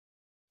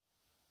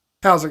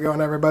How's it going,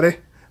 everybody?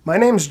 My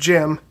name's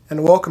Jim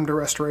and welcome to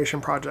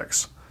Restoration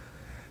Projects.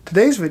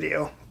 Today's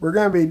video we're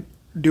going to be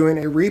doing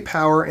a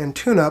repower and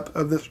tune-up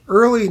of this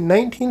early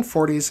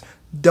 1940s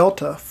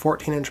Delta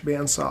 14-inch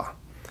bandsaw.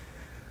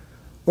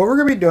 What we're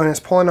going to be doing is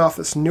pulling off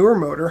this newer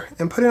motor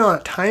and putting on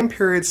a time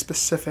period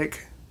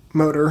specific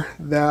motor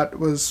that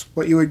was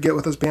what you would get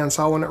with this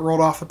bandsaw when it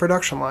rolled off the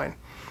production line.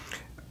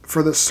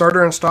 For the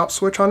starter and stop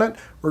switch on it,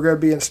 we're going to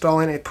be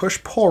installing a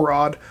push-pull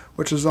rod,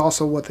 which is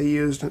also what they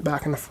used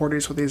back in the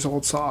 40s with these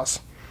old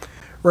saws.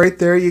 Right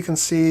there you can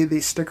see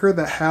the sticker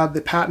that had the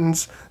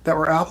patents that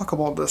were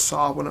applicable to this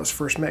saw when it was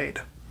first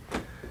made.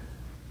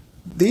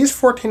 These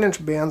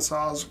 14-inch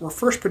bandsaws were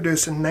first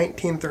produced in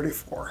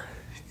 1934,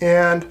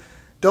 and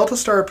Delta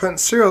started putting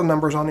serial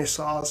numbers on these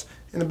saws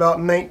in about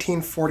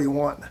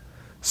 1941.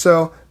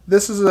 So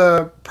this is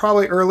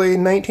probably early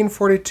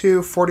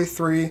 1942,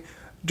 43.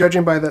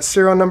 Judging by that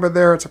serial number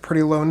there, it's a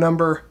pretty low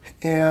number,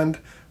 and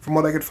from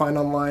what I could find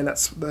online,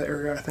 that's the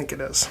area I think it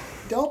is.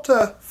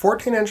 Delta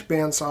 14-inch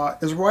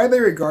bandsaw is widely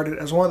regarded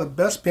as one of the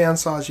best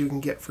bandsaws you can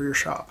get for your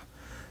shop.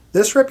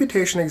 This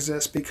reputation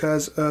exists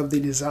because of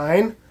the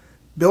design,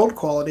 build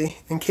quality,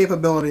 and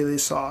capability of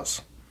these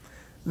saws.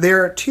 They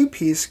are a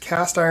two-piece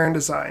cast iron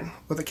design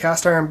with a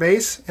cast iron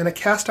base and a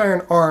cast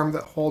iron arm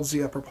that holds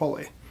the upper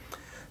pulley.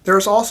 There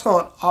is also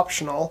an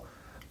optional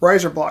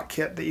riser block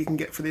kit that you can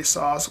get for these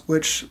saws,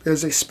 which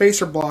is a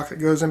spacer block that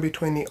goes in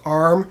between the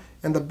arm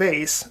and the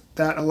base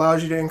that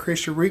allows you to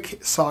increase your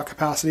resaw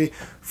capacity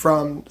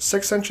from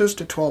 6 inches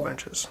to 12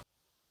 inches.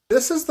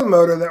 This is the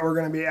motor that we're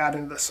going to be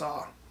adding to the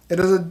saw. It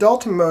is a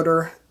Delta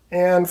motor,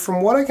 and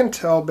from what I can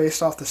tell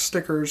based off the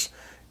stickers,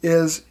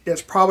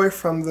 it's probably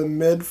from the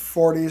mid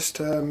 40s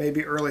to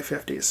maybe early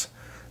 50s.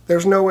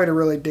 There's no way to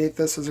really date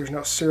this as there's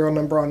no serial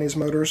number on these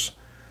motors.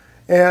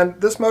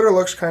 And this motor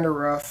looks kind of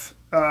rough.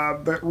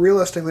 But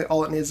realistically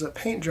all it needs is a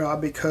paint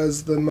job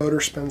because the motor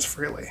spins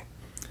freely.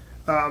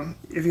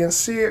 If you can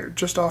see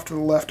just off to the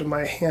left of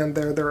my hand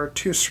there are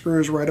two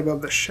screws right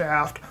above the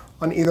shaft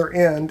on either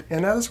end,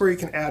 and that is where you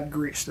can add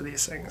grease to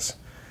these things.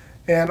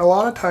 And a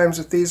lot of times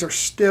if these are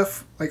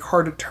stiff, like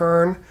hard to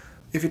turn,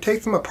 if you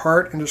take them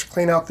apart and just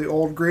clean out the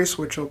old grease,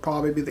 which will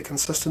probably be the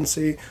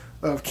consistency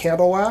of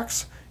candle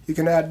wax, you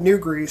can add new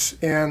grease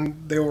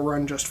and they will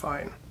run just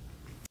fine.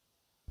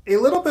 A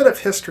little bit of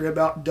history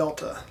about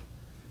Delta.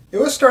 It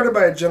was started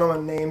by a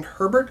gentleman named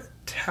Herbert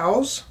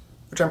Tautz,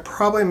 which I'm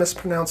probably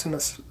mispronouncing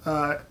this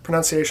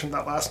pronunciation of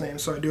that last name,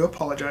 so I do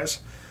apologize.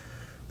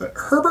 But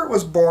Herbert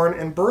was born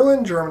in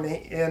Berlin,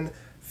 Germany in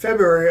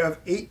February of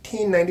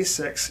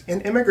 1896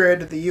 and immigrated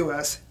to the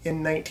U.S.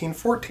 in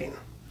 1914.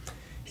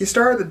 He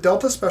started the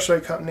Delta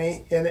Specialty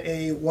Company in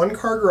a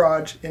one-car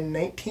garage in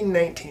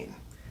 1919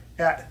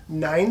 at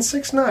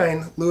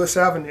 969 Lewis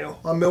Avenue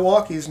on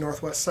Milwaukee's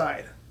northwest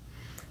side.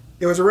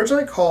 It was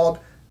originally called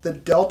the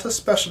Delta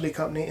Specialty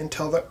Company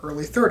until the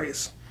early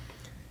 30s.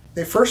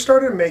 They first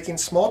started making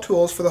small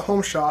tools for the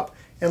home shop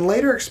and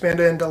later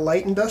expanded into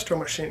light industrial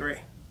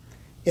machinery.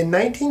 In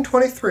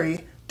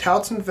 1923,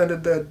 Tautz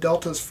invented the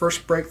Delta's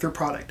first breakthrough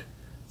product,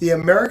 the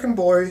American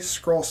Boy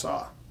scroll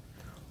saw.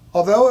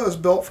 Although it was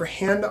built for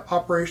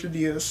hand-operated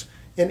use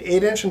in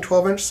 8-inch and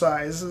 12-inch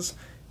sizes,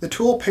 the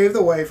tool paved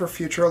the way for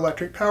future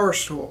electric power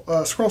scroll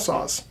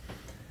saws.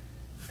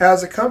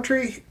 As the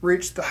country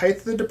reached the height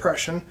of the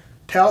Depression,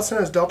 Tautz and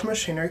his Delta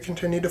machinery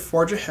continued to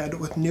forge ahead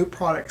with new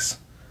products.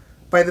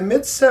 By the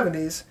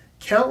mid-70s,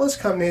 countless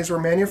companies were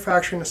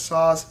manufacturing the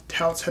saws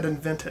Tautz had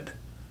invented.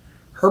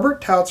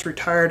 Herbert Tautz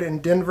retired in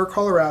Denver,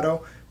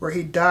 Colorado, where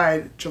he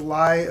died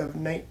July of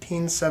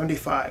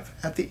 1975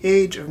 at the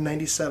age of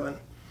 97.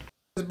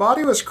 His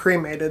body was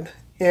cremated,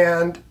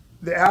 and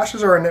the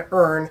ashes are in an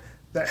urn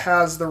that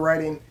has the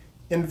writing,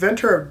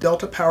 "Inventor of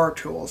Delta Power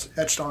Tools,"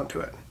 etched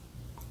onto it.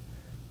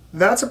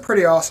 That's a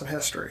pretty awesome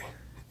history.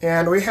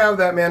 And we have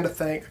that man to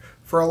thank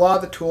for a lot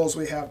of the tools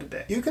we have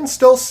today. You can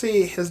still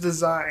see his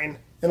design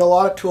in a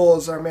lot of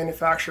tools that are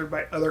manufactured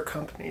by other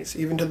companies,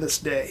 even to this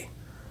day.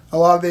 A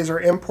lot of these are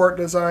import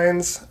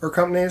designs or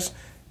companies,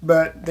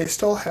 but they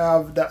still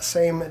have that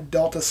same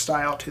Delta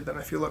style to them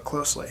if you look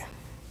closely.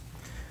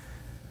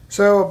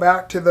 So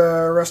back to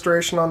the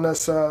restoration on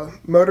this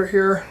motor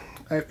here.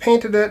 I've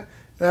painted it,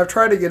 and I've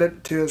tried to get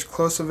it to as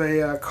close of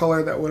a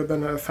color that would have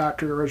been a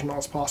factory original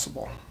as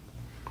possible.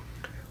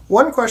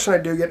 One question I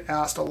do get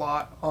asked a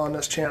lot on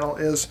this channel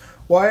is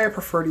why I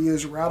prefer to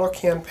use rattle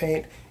can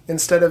paint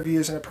instead of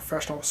using a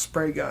professional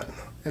spray gun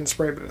and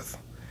spray booth.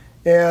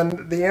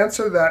 And the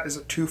answer to that is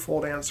a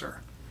twofold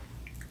answer.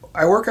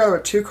 I work out of a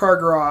 2-car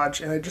garage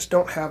and I just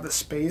don't have the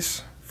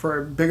space for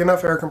a big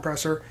enough air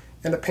compressor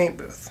and a paint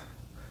booth.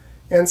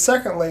 And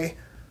secondly,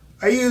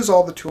 I use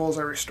all the tools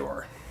I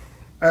restore.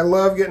 I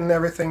love getting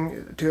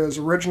everything to as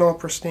original,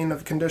 pristine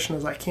of condition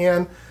as I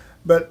can,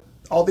 but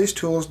all these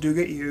tools do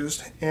get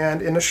used,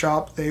 and in a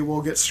shop they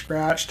will get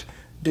scratched,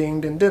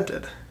 dinged, and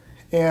dented.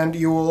 And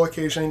you will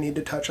occasionally need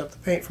to touch up the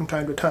paint from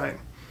time to time.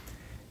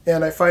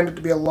 And I find it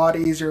to be a lot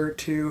easier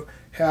to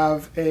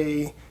have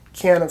a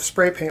can of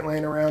spray paint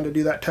laying around to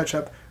do that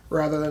touch-up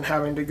rather than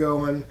having to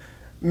go and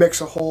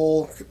mix a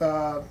whole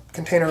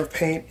container of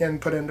paint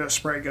and put it into a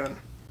spray gun.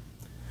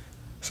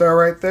 So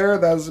right there,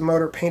 that was the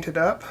motor painted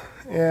up,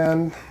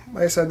 and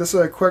like I said, this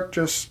is a quick,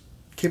 just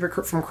keep it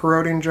from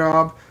corroding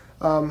job.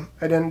 I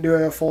didn't do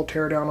a full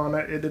tear down on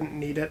it, it didn't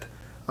need it.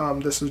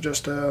 This is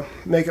just to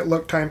make it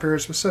look time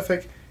period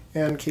specific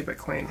and keep it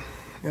clean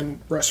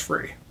and rust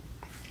free.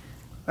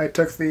 I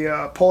took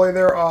the pulley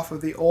there off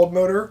of the old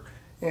motor,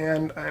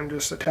 and I'm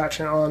just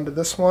attaching it on to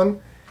this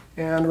one,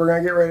 and we're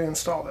going to get ready to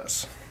install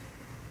this.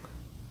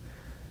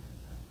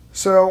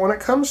 So when it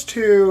comes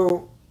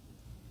to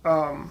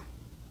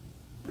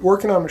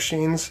working on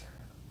machines,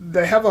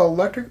 they have an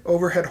electric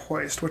overhead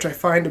hoist, which I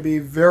find to be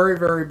very,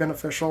 very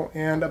beneficial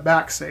and a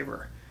back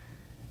saver.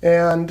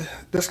 And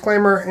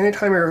disclaimer,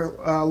 anytime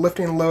you're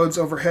lifting loads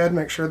overhead,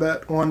 make sure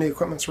that one, the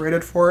equipment's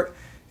rated for it,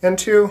 and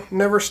two,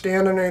 never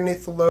stand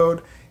underneath the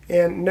load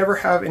and never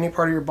have any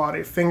part of your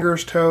body,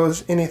 fingers,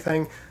 toes,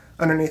 anything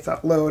underneath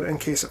that load in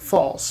case it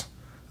falls.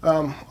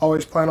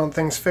 Always plan on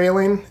things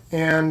failing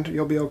and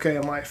you'll be okay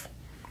in life.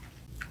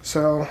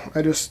 So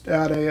I just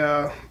add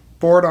a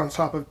board on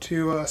top of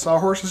two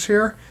sawhorses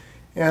here,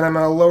 and I'm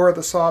going to lower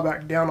the saw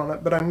back down on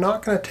it, but I'm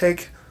not going to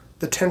take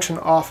the tension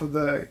off of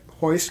the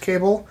hoist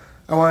cable.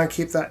 I want to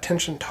keep that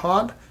tension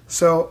taut,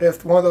 so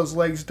if one of those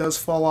legs does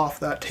fall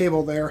off that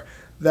table there,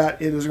 that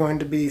it is going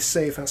to be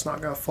safe and it's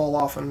not going to fall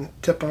off and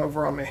tip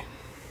over on me.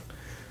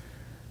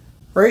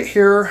 Right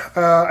here,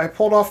 I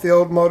pulled off the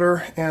old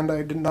motor, and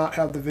I did not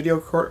have the video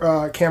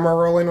camera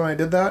rolling when I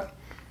did that.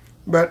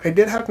 But I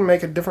did have to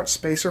make a different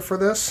spacer for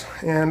this,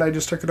 and I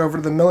just took it over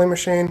to the milling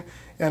machine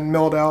and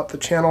milled out the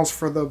channels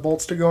for the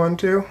bolts to go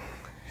into.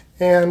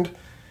 And you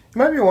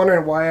might be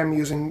wondering why I'm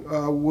using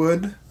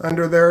wood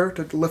under there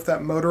to lift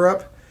that motor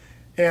up.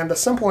 And the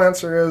simple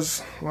answer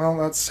is, well,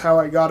 that's how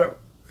I got it.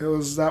 It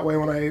was that way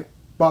when I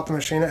bought the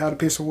machine. It had a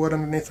piece of wood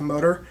underneath the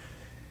motor.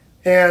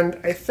 And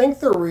I think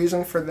the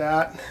reason for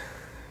that,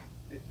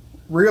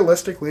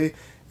 realistically,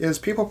 is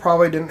people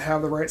probably didn't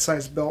have the right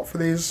size belt for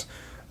these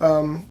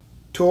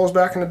tools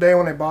back in the day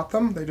when I bought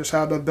them. They just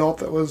had a belt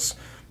that was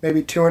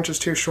maybe 2 inches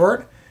too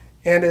short,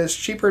 and it's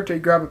cheaper to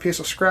grab a piece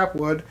of scrap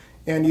wood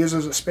and use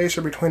as a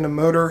spacer between the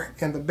motor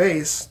and the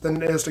base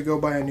than it is to go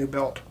buy a new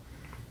belt.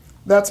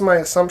 That's my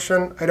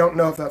assumption. I don't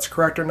know if that's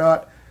correct or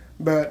not,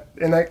 but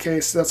in that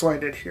case, that's what I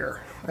did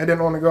here. I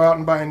didn't want to go out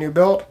and buy a new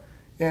belt,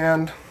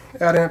 and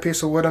adding a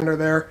piece of wood under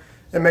there,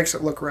 it makes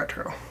it look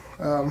retro.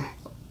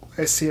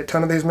 I see a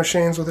ton of these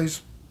machines with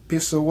these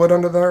pieces of wood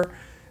under there,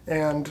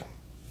 and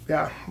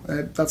yeah,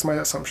 that's my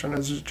assumption,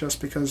 is just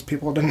because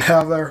people didn't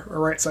have a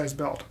right size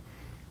belt.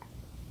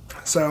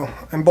 So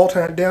I'm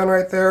bolting it down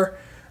right there.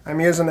 I'm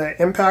using an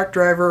impact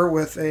driver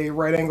with a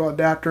right angle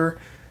adapter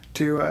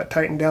to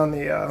tighten down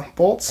the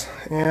bolts,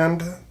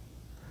 and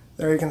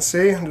there you can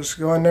see, I'm just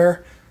going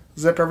there,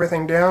 zip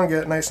everything down,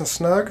 get it nice and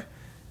snug,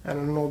 and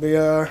then we'll be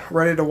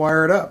ready to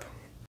wire it up.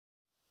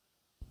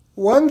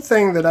 One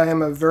thing that I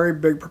am a very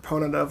big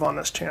proponent of on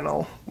this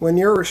channel when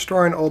you're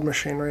restoring old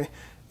machinery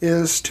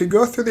is to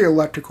go through the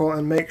electrical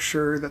and make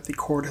sure that the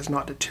cord has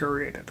not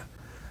deteriorated.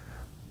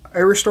 I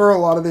restore a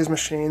lot of these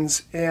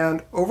machines,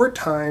 and over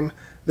time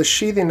the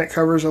sheathing that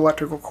covers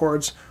electrical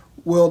cords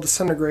will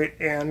disintegrate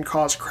and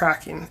cause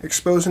cracking,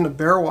 exposing the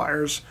bare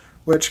wires,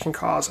 which can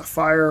cause a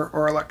fire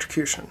or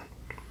electrocution.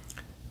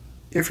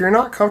 If you're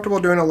not comfortable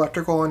doing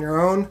electrical on your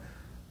own,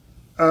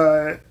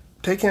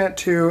 taking it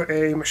to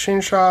a machine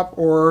shop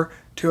or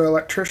to an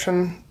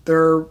electrician,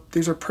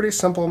 these are pretty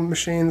simple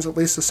machines, at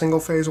least the single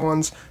phase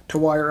ones, to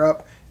wire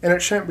up, and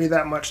it shouldn't be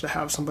that much to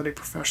have somebody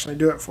professionally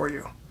do it for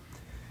you.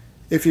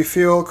 If you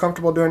feel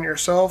comfortable doing it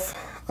yourself,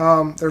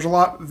 there's a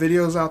lot of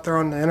videos out there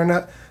on the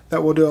internet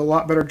that will do a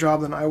lot better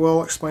job than I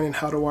will explaining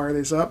how to wire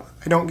these up.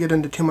 I don't get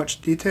into too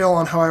much detail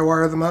on how I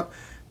wire them up,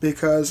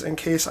 because in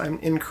case I'm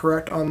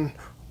incorrect on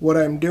what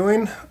I'm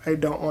doing, I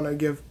don't want to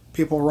give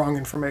people wrong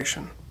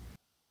information.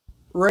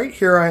 Right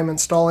here I am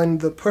installing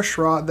the push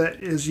rod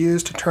that is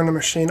used to turn the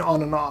machine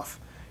on and off.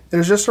 It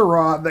is just a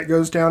rod that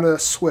goes down to a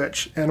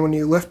switch, and when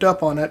you lift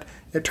up on it,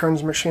 it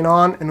turns the machine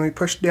on, and when you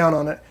push down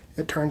on it,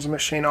 it turns the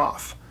machine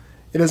off.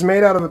 It is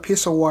made out of a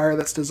piece of wire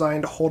that's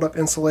designed to hold up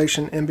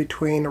insulation in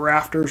between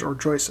rafters or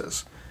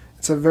joists.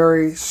 It's a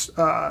very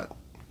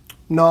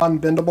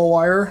non-bendable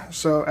wire,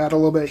 so add a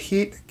little bit of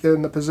heat, get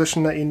in the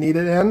position that you need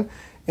it in,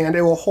 and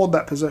it will hold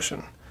that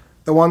position.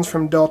 The ones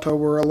from Delta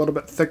were a little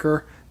bit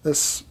thicker.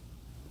 This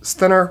is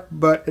thinner,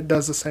 but it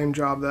does the same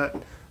job that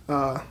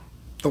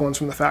the ones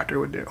from the factory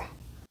would do.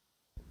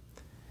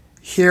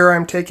 Here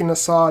I'm taking the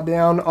saw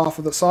down off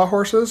of the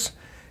sawhorses,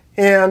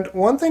 and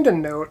one thing to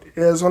note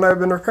is when I've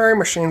been repairing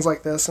machines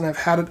like this and I've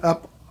had it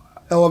up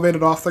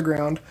elevated off the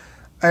ground,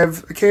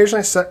 I've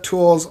occasionally set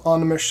tools on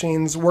the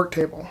machine's work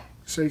table.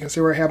 So you can see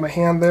where I have my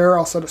hand there,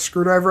 I'll set a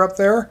screwdriver up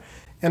there,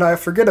 and I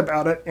forget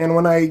about it, and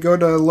when I go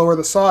to lower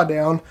the saw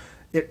down,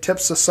 it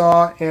tips the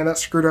saw and that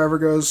screwdriver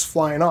goes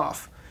flying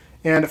off.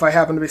 And if I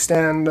happen to be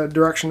standing in the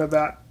direction of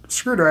that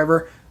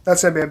screwdriver,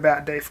 that's going to be a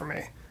bad day for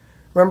me.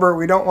 Remember,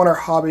 we don't want our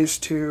hobbies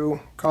to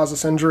cause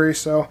us injury,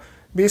 so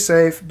be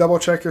safe, double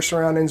check your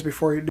surroundings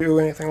before you do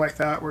anything like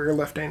that where you're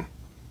lifting.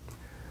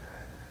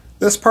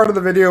 This part of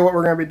the video, what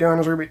we're going to be doing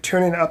is we're going to be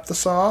tuning up the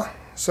saw.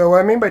 So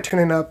what I mean by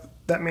tuning up,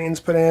 that means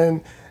putting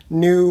in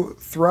new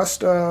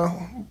thrust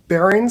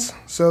bearings.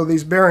 So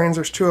these bearings,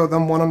 there's two of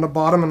them, one on the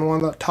bottom and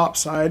one on the top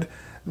side,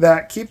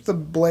 that keep the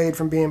blade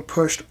from being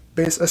pushed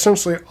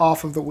essentially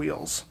off of the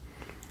wheels.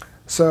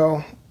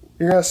 So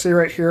you're going to see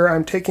right here,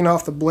 I'm taking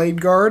off the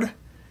blade guard,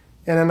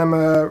 and then I'm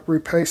going to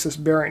replace this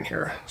bearing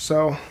here.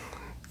 So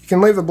you can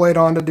leave the blade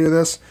on to do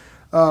this.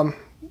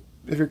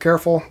 If you're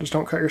careful, just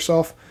don't cut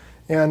yourself.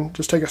 And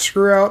just take a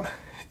screw out,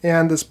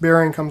 and this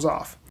bearing comes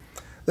off.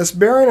 This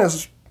bearing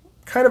is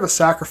kind of a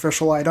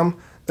sacrificial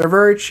item. They're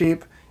very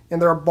cheap,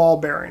 and they're a ball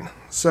bearing.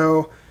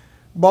 So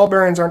ball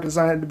bearings aren't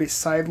designed to be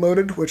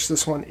side-loaded, which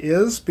this one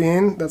is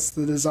being. That's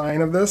the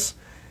design of this.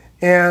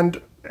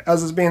 And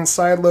as it's being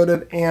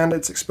side-loaded and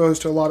it's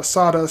exposed to a lot of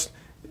sawdust,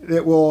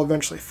 it will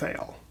eventually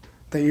fail.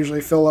 They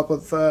usually fill up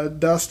with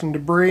dust and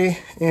debris,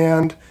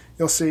 and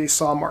you'll see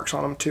saw marks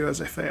on them too as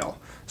they fail.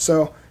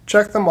 So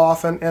check them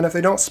often, and if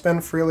they don't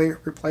spin freely,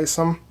 replace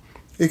them.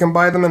 You can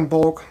buy them in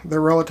bulk.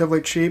 They're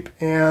relatively cheap,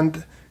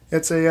 and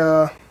it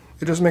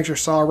just makes your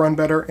saw run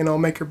better, and it'll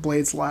make your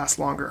blades last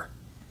longer.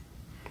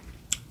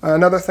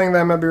 Another thing that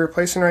I'm going to be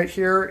replacing right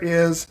here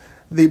is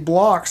the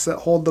blocks that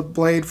hold the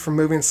blade from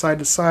moving side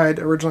to side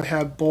originally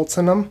had bolts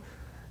in them,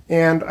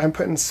 and I'm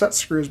putting set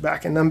screws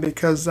back in them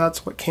because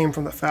that's what came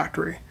from the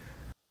factory.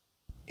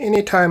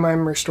 Anytime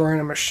I'm restoring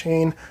a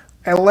machine,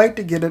 I like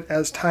to get it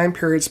as time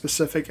period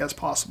specific as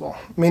possible,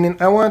 meaning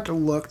I want it to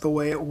look the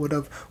way it would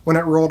have when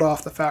it rolled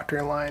off the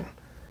factory line.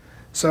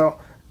 So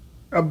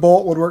a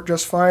bolt would work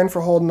just fine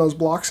for holding those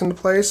blocks into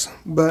place,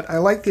 but I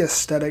like the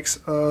aesthetics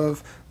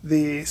of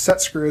the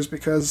set screws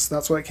because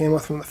that's what it came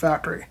with from the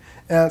factory.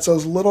 And it's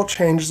those little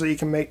changes that you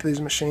can make to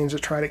these machines to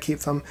try to keep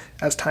them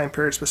as time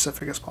period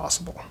specific as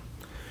possible.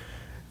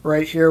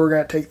 Right here we're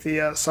going to take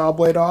the saw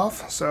blade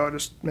off, so it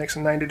just makes a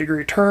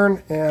 90-degree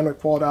turn, and we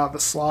pull it out of the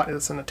slot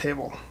that's in the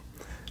table.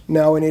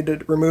 Now we need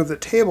to remove the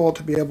table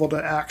to be able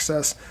to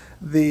access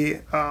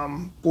the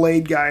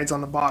blade guides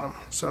on the bottom.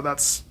 So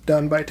that's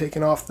done by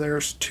taking off,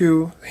 there's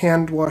two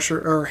hand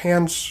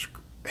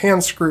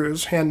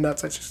screws, hand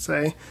nuts I should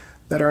say,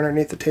 that are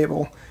underneath the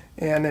table,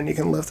 and then you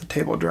can lift the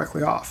table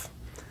directly off.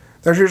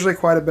 There's usually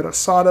quite a bit of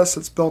sawdust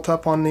that's built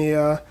up on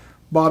the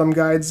bottom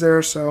guides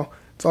there, so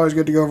it's always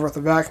good to go over with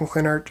a vacuum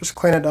cleaner, just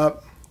clean it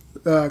up.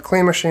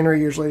 Clean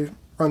machinery usually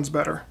runs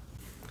better.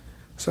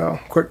 So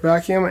quick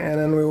vacuum, and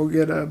then we will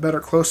get a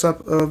better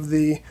close-up of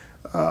the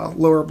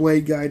lower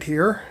blade guide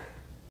here.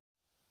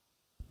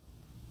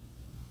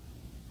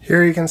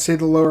 Here you can see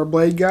the lower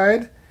blade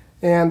guide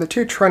and the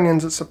two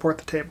trunnions that support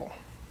the table.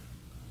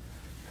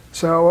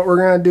 So what we're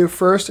going to do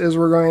first is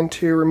we're going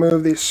to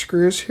remove these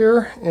screws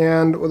here,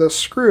 and the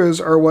screws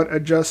are what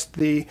adjust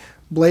the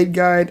blade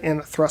guide and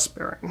the thrust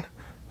bearing.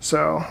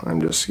 So I'm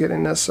just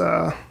getting this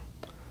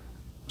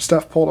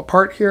stuff pulled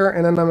apart here,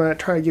 and then I'm going to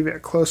try to give you a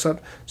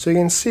close-up so you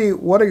can see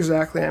what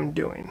exactly I'm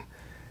doing.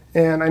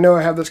 And I know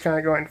I have this kind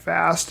of going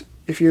fast.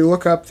 If you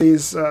look up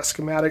these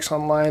schematics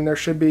online, there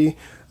should be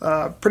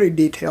pretty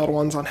detailed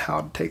ones on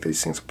how to take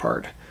these things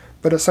apart.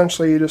 But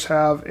essentially you just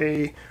have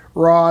a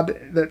rod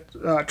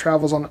that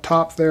travels on the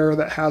top there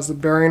that has the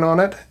bearing on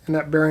it, and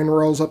that bearing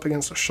rolls up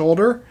against the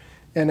shoulder,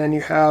 and then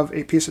you have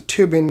a piece of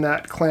tubing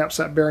that clamps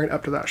that bearing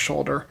up to that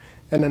shoulder,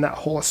 and then that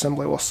whole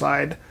assembly will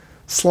slide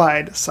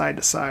side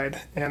to side,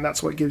 and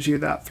that's what gives you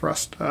that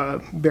thrust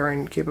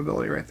bearing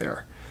capability right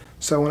there.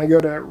 So when I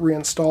go to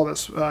reinstall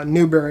this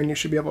new bearing, you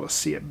should be able to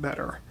see it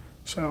better.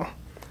 So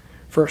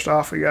first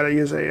off, we got to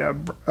use a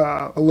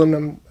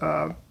aluminum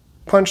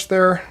punch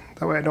there,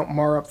 that way I don't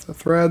mar up the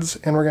threads,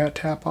 and we're going to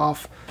tap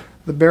off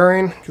the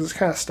bearing because it's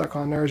kind of stuck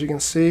on there, as you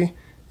can see,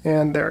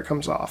 and there it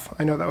comes off.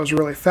 I know that was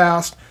really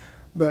fast,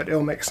 but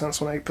it'll make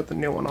sense when I put the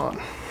new one on.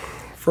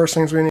 First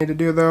things we need to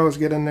do though is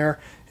get in there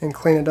and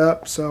clean it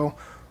up. So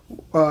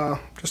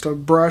just a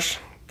brush,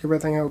 give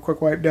everything a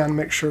quick wipe down,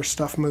 make sure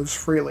stuff moves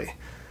freely.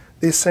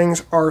 These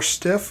things are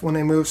stiff when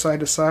they move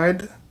side to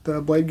side,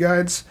 the blade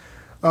guides,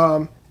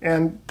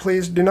 and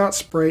please do not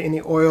spray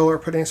any oil or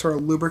put any sort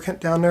of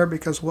lubricant down there,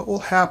 because what will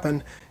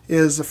happen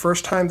is the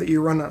first time that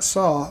you run that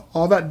saw,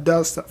 all that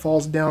dust that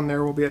falls down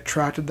there will be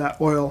attracted to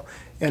that oil,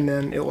 and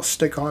then it will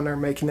stick on there,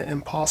 making it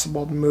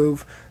impossible to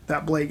move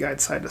that blade guide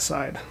side to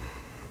side.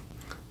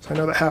 So I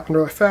know that happened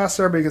really fast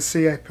there, but you can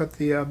see I put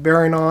the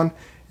bearing on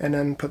and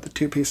then put the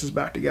two pieces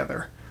back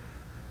together.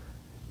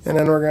 And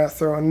then we're going to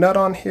throw a nut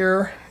on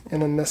here,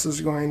 and then this is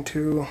going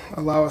to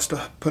allow us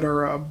to put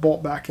our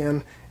bolt back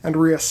in and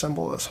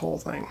reassemble this whole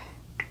thing.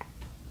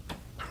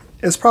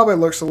 It probably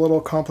looks a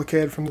little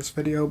complicated from this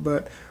video,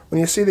 but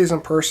when you see these in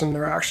person,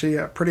 they're actually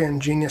a pretty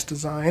ingenious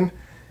design,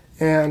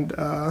 and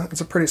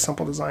it's a pretty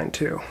simple design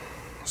too.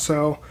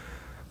 So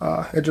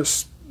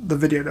the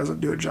video doesn't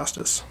do it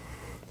justice.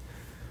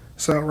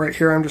 So right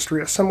here I'm just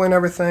reassembling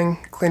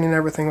everything, cleaning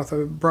everything with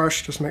a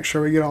brush, just make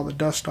sure we get all the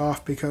dust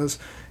off, because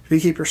if you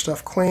keep your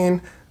stuff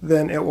clean,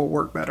 then it will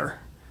work better.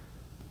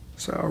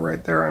 So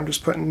right there I'm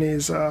just putting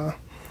these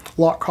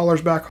lock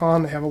collars back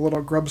on. They have a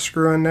little grub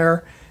screw in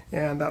there,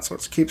 and that's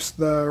what keeps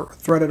the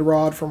threaded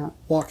rod from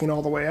walking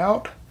all the way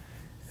out.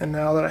 And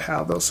now that I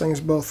have those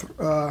things both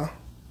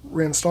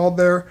reinstalled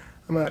there,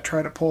 I'm going to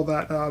try to pull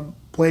that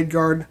blade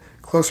guard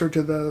closer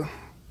to the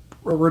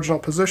original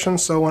position,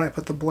 so when I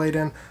put the blade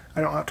in, I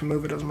don't have to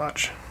move it as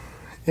much.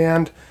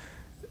 And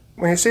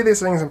when you see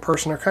these things in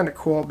person, they're kind of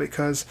cool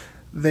because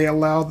they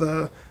allow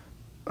the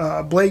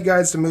blade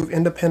guides to move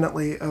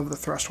independently of the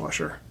thrust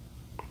washer.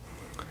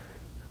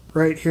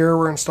 Right here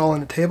we're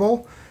installing the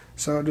table,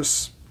 so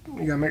just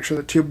you gotta make sure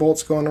the 2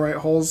 bolts go in the right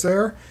holes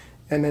there,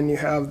 and then you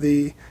have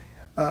the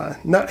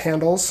nut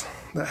handles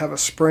that have a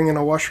spring and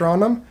a washer on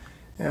them,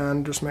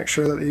 and just make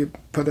sure that you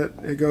put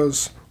it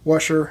goes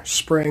washer,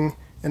 spring,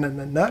 and then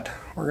the nut.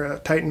 We're going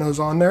to tighten those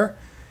on there.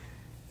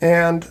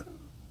 And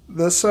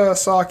this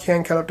saw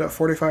can cut up to a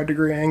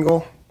 45-degree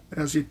angle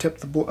as you tip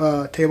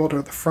the table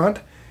to the front.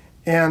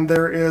 And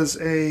there is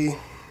a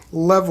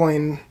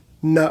leveling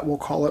nut, we'll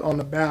call it, on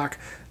the back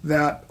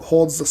that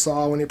holds the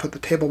saw when you put the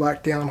table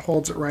back down,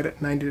 holds it right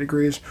at 90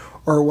 degrees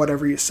or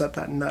whatever you set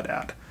that nut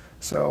at.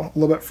 So a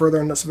little bit further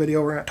in this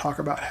video, we're going to talk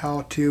about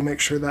how to make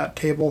sure that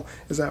table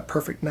is at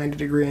perfect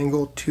 90-degree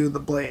angle to the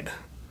blade.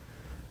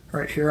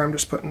 Right here I'm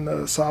just putting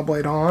the saw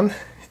blade on,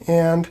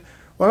 and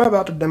what I'm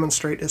about to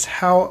demonstrate is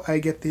how I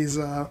get these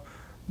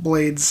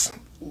blades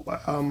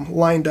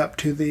lined up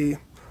to the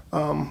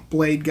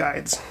blade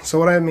guides. So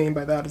what I mean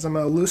by that is I'm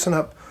going to loosen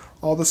up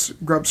all the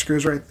grub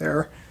screws right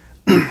there,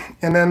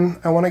 and then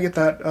I want to get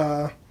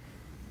that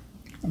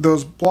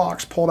those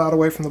blocks pulled out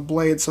away from the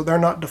blade so they're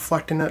not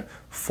deflecting it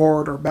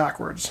forward or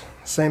backwards.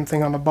 Same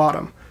thing on the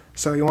bottom.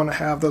 So you want to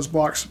have those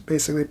blocks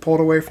basically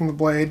pulled away from the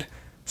blade.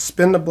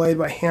 Spin the blade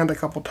by hand a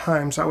couple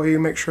times, that way you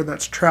make sure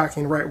that's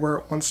tracking right where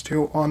it wants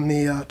to on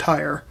the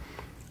tire.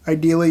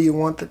 Ideally you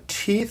want the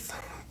teeth,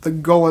 the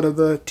gullet of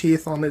the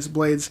teeth on these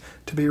blades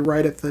to be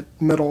right at the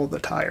middle of the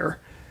tire.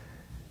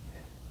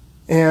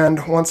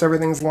 And once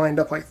everything's lined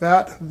up like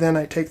that, then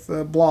I take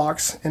the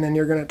blocks, and then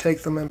you're going to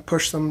take them and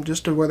push them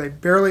just to where they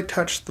barely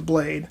touch the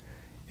blade,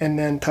 and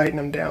then tighten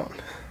them down.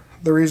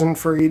 The reason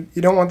for you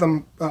don't want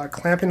them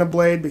clamping the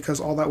blade, because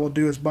all that will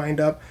do is bind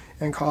up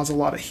and cause a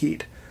lot of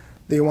heat.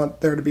 They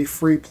want there to be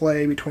free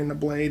play between the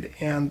blade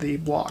and the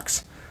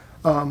blocks.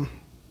 The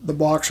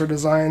blocks are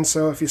designed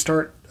so if you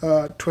start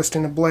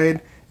twisting the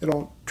blade,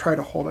 it'll try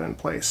to hold it in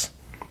place.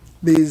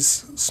 These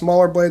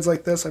smaller blades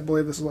like this, I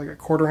believe this is like a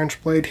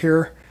 1/4-inch blade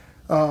here,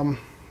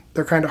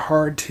 they're kind of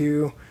hard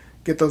to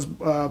get those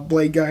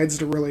blade guides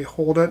to really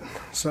hold it,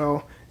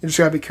 so you just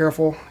gotta be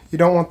careful. You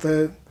don't want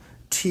the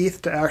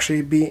teeth to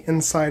actually be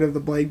inside of the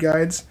blade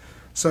guides,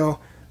 so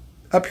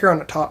up here on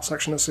the top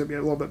section this would be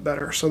a little bit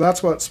better. So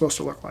that's what it's supposed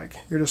to look like.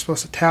 You're just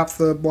supposed to tap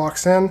the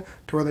blocks in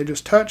to where they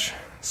just touch,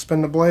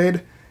 spin the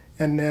blade,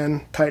 and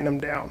then tighten them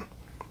down.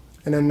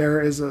 And then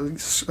there is a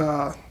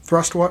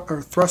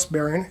thrust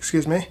bearing,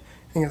 excuse me.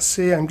 You can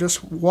see I'm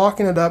just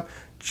walking it up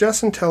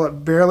just until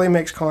it barely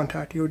makes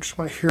contact. You just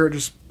want to hear it,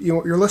 just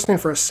you're listening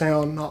for a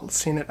sound, not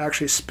seeing it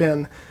actually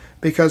spin,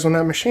 because when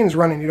that machine's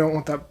running, you don't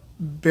want that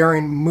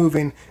bearing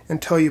moving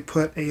until you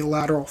put a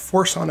lateral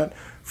force on it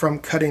from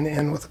cutting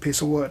in with a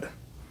piece of wood.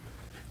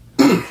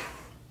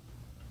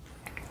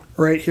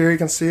 Right here you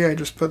can see I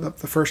just put up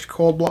the first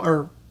cold block,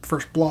 or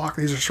first block.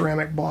 These are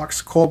ceramic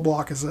blocks. Cold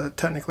block is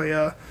technically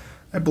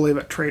I believe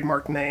a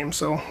trademark name.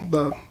 So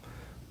the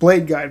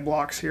blade guide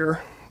blocks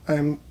here,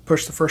 I'm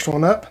pushed the first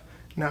one up.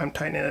 Now I'm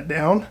tightening it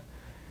down,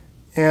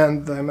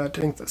 and I'm going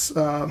to take this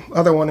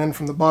other one in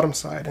from the bottom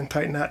side and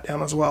tighten that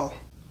down as well.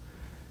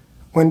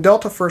 When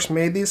Delta first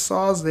made these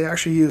saws, they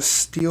actually used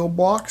steel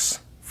blocks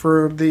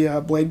for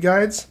the blade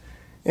guides,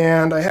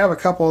 and I have a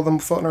couple of them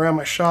floating around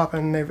my shop,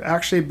 and they've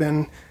actually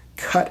been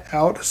cut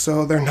out,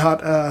 so they're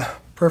not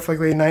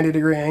perfectly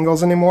 90-degree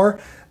angles anymore.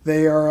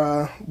 They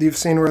are, you've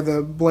seen where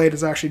the blade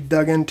is actually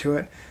dug into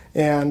it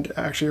and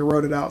actually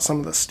eroded out some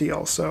of the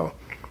steel, so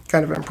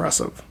kind of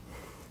impressive.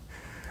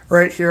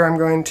 Right here I'm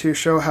going to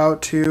show how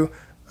to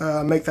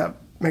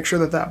make sure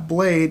that that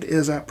blade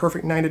is at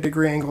perfect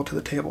 90-degree angle to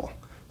the table.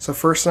 So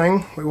first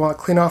thing, we want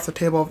to clean off the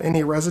table of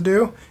any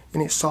residue,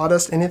 any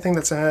sawdust, anything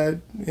that's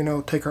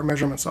take our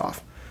measurements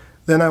off.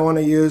 Then I want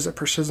to use a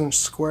precision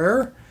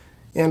square,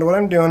 and what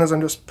I'm doing is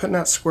I'm just putting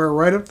that square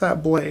right up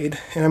that blade,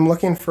 and I'm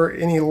looking for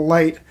any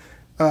light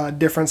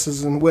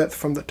differences in width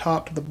from the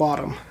top to the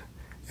bottom,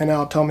 and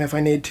that'll tell me if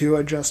I need to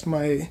adjust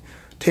my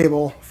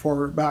table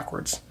forward or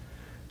backwards.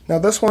 Now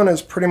this one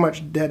is pretty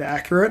much dead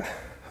accurate.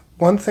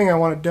 One thing I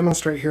want to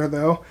demonstrate here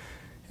though,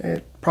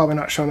 it's probably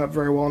not showing up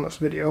very well in this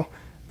video,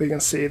 but you can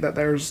see that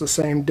there's the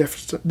same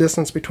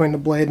distance between the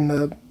blade and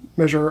the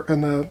measure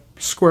and the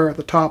square at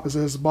the top as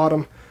is the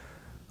bottom.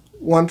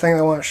 One thing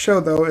I want to show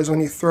though is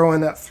when you throw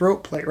in that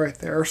throat plate right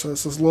there, so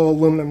this is a little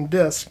aluminum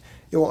disc,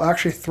 it will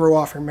actually throw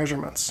off your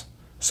measurements.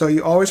 So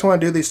you always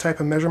want to do these type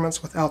of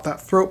measurements without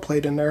that throat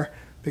plate in there,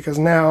 because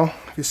now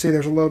if you see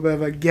there's a little bit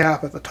of a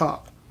gap at the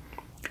top.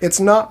 It's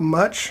not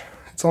much,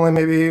 it's only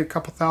maybe a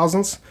couple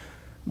thousandths,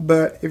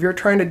 but if you're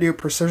trying to do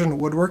precision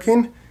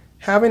woodworking,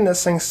 having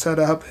this thing set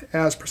up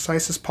as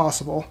precise as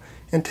possible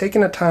and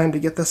taking the time to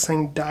get this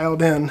thing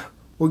dialed in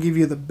will give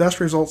you the best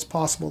results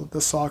possible that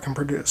this saw can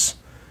produce.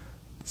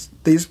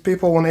 These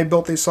people, when they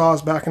built these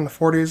saws back in the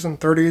 40s and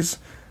 30s,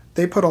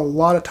 they put a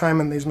lot of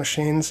time in these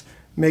machines,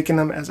 making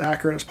them as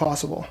accurate as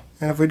possible.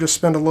 And if we just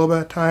spend a little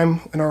bit of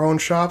time in our own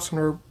shops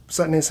when we're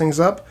setting these things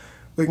up,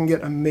 we can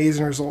get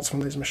amazing results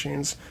from these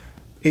machines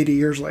 80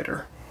 years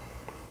later.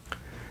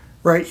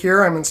 Right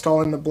here I'm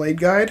installing the blade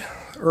guard.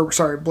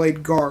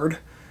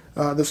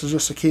 This is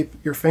just to keep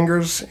your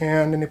fingers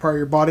and any part of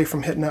your body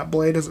from hitting that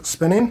blade as it's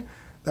spinning.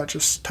 That's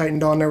just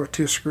tightened on there with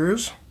 2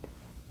 screws.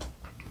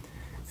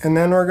 And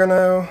then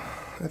I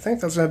think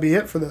that's going to be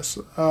it for this.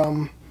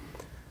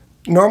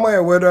 Normally I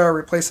would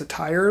replace the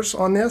tires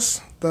on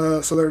this.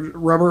 So they're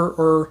rubber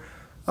or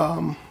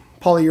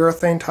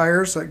polyurethane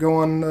tires that go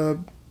on the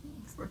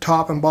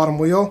top and bottom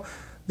wheel.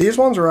 These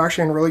ones are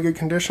actually in really good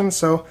condition,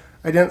 so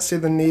I didn't see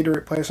the need to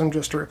replace them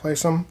just to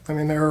replace them. I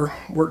mean, they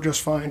work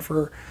just fine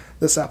for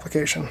this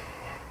application.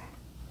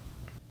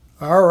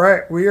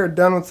 Alright, we are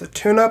done with the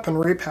tune-up and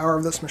repower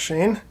of this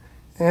machine.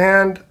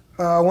 And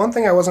one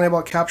thing I wasn't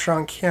able to capture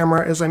on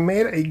camera is I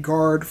made a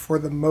guard for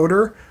the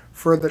motor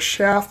for the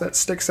shaft that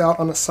sticks out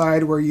on the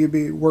side where you'd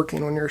be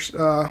working when you're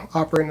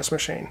operating this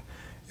machine.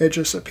 It's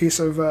just a piece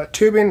of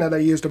tubing that I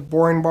used a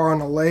boring bar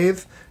on a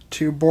lathe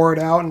to bore it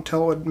out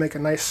until it would make a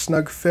nice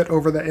snug fit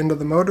over the end of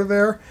the motor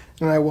there,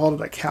 and I welded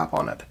a cap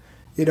on it.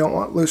 You don't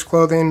want loose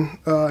clothing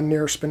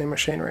near spinning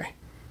machinery.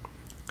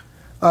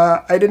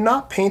 I did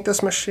not paint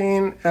this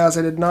machine as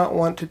I did not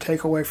want to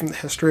take away from the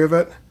history of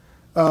it.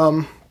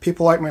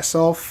 People like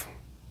myself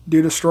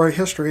do destroy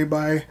history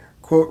by,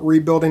 quote,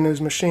 rebuilding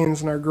these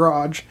machines in our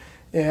garage,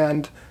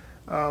 and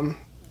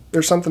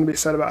there's something to be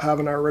said about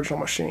having our original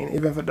machine,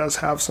 even if it does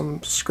have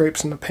some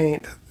scrapes in the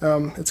paint.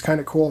 It's kind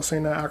of cool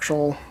seeing the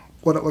actual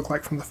what it looked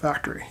like from the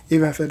factory,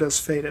 even if it is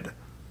faded.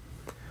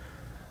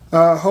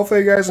 Hopefully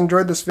you guys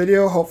enjoyed this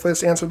video. Hopefully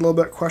this answered a little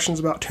bit of questions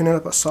about tuning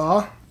up a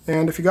saw.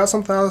 And if you got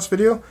something out of this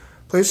video,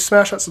 please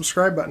smash that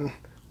subscribe button.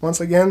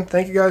 Once again,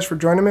 thank you guys for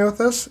joining me with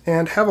this,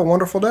 and have a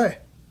wonderful day.